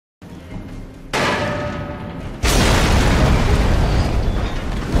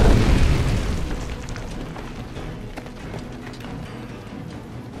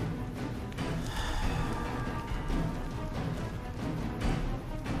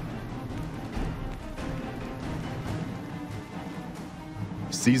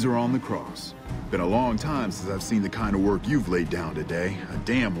Caesar on the cross. Been a long time since I've seen the kind of work you've laid down today. A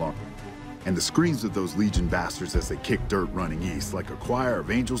damn long. And the screams of those Legion bastards as they kick dirt running east, like a choir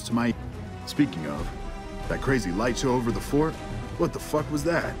of angels to my... Speaking of, that crazy light show over the fort? What the fuck was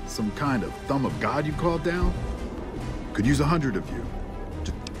that? Some kind of thumb of God you called down? Could use 100 of you.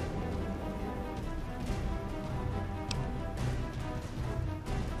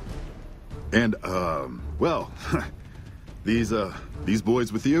 And, well, these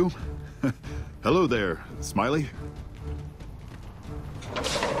boys with you? Hello there, Smiley.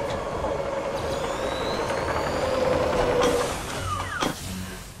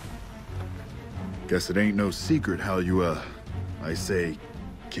 Guess it ain't no secret how you, I say,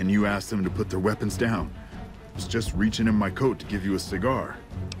 can you ask them to put their weapons down? I was just reaching in my coat to give you a cigar.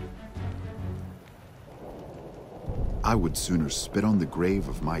 I would sooner spit on the grave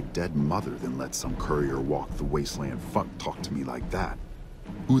of my dead mother than let some courier walk the wasteland fuck talk to me like that.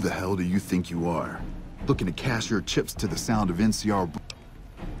 Who the hell do you think you are? Looking to cash your chips to the sound of NCR...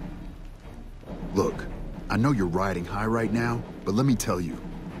 Look, I know you're riding high right now, but let me tell you,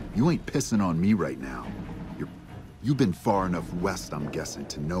 you ain't pissing on me right now. You've been far enough west, I'm guessing,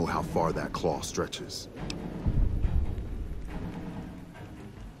 to know how far that claw stretches.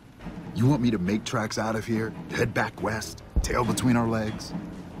 You want me to make tracks out of here? Head back west? Tail between our legs?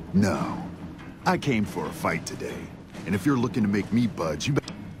 No. I came for a fight today. And if you're looking to make me budge, you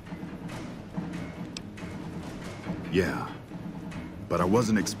better... Yeah. But I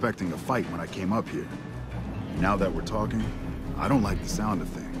wasn't expecting a fight when I came up here. Now that we're talking, I don't like the sound of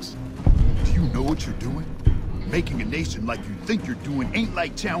things. Do you know what you're doing? Making a nation like you think you're doing ain't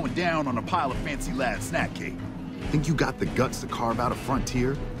like chowing down on a pile of fancy lad snack cake. Think you got the guts to carve out a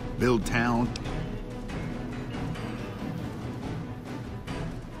frontier? Build town?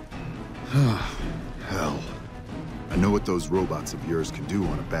 Hell. I know what those robots of yours can do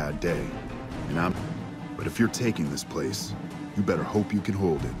on a bad day. But if you're taking this place, you better hope you can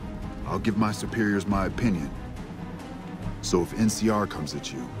hold it. I'll give my superiors my opinion. So if NCR comes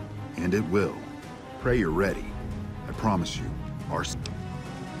at you, and it will, pray you're ready. I promise you, our...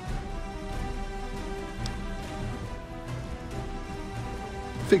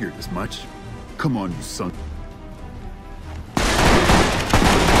 Figured as much. Come on, you son...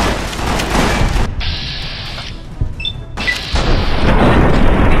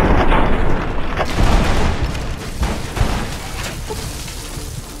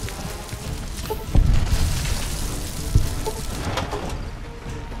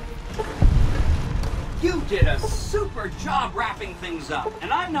 You did a super job wrapping things up,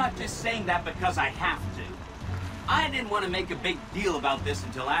 and I'm not just saying that because I have to. I didn't want to make a big deal about this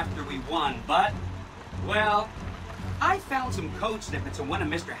until after we won, but, well, I found some code snippets in one of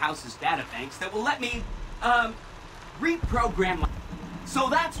Mr. House's databanks that will let me, reprogram my... So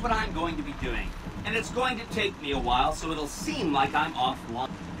that's what I'm going to be doing, and it's going to take me a while, so it'll seem like I'm offline.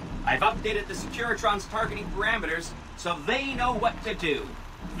 I've updated the Securitron's targeting parameters, so they know what to do.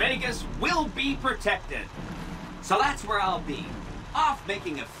 Vegas will be protected. So that's where I'll be, off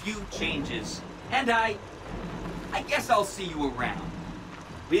making a few changes, and I guess I'll see you around.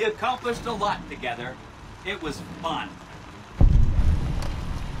 We accomplished a lot together. It was fun.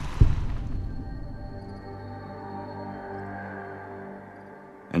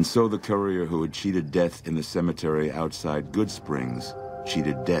 And so the courier who had cheated death in the cemetery outside Goodsprings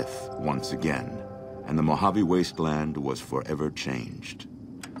cheated death once again, and the Mojave Wasteland was forever changed.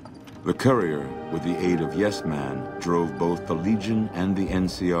 The courier, with the aid of Yes Man, drove both the Legion and the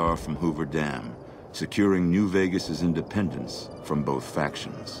NCR from Hoover Dam, securing New Vegas's independence from both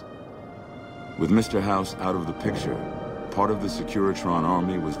factions. With Mr. House out of the picture, part of the Securitron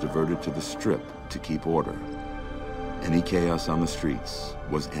army was diverted to the Strip to keep order. Any chaos on the streets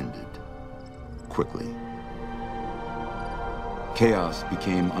was ended. Quickly. Chaos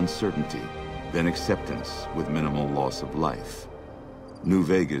became uncertainty, then acceptance with minimal loss of life. New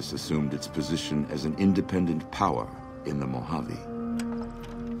Vegas assumed its position as an independent power in the Mojave.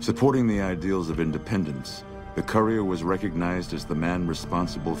 Supporting the ideals of independence, the courier was recognized as the man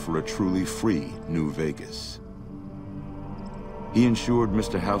responsible for a truly free New Vegas. He ensured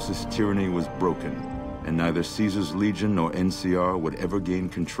Mr. House's tyranny was broken, and neither Caesar's Legion nor NCR would ever gain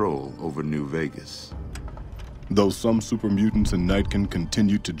control over New Vegas. Though some super mutants in Nightkin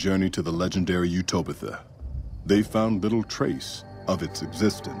continued to journey to the legendary Utopia, they found little trace of its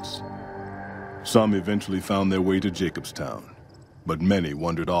existence. Some eventually found their way to Jacobstown, but many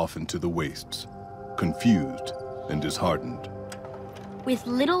wandered off into the wastes, confused and disheartened. With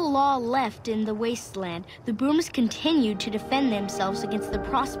little law left in the wasteland, the Brooms continued to defend themselves against the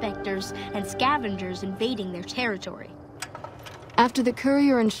prospectors and scavengers invading their territory. After the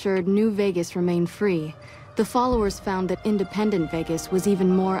courier ensured New Vegas remained free, the followers found that independent Vegas was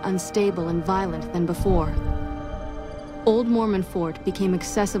even more unstable and violent than before. Old Mormon Fort became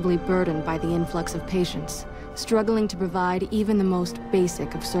excessively burdened by the influx of patients, struggling to provide even the most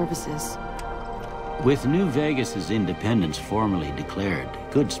basic of services. With New Vegas's independence formally declared,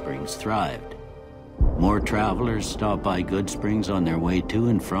 Goodsprings thrived. More travelers stopped by Goodsprings on their way to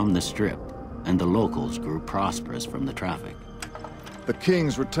and from the Strip, and the locals grew prosperous from the traffic. The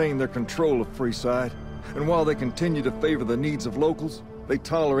Kings retained their control of Freeside, and while they continued to favor the needs of locals, they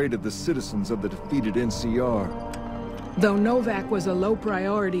tolerated the citizens of the defeated NCR. Though Novac was a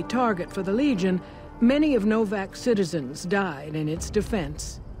low-priority target for the Legion, many of Novac's citizens died in its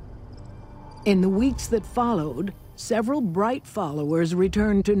defense. In the weeks that followed, several bright followers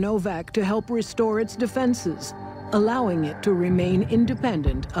returned to Novac to help restore its defenses, allowing it to remain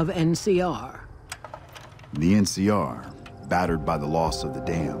independent of NCR. The NCR, battered by the loss of the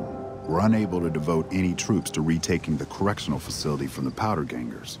dam, were unable to devote any troops to retaking the correctional facility from the Powder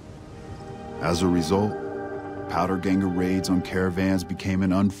Gangers. As a result, Powder Ganger raids on caravans became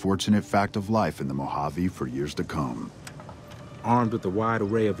an unfortunate fact of life in the Mojave for years to come. Armed with a wide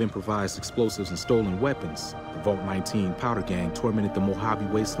array of improvised explosives and stolen weapons, the Vault 19 Powder Gang tormented the Mojave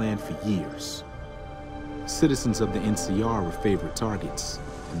Wasteland for years. Citizens of the NCR were favorite targets,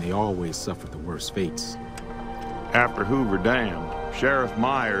 and they always suffered the worst fates. After Hoover Dam, Sheriff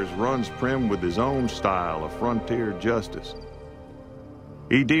Myers runs Primm with his own style of frontier justice.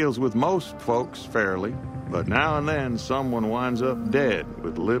 He deals with most folks fairly, but now and then someone winds up dead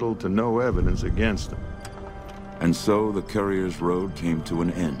with little to no evidence against them. And so the Courier's Road came to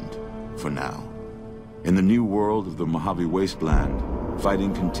an end, for now. In the new world of the Mojave Wasteland,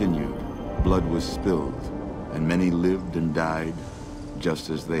 fighting continued, blood was spilled, and many lived and died just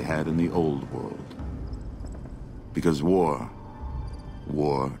as they had in the old world. Because war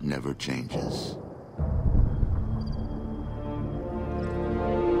never changes.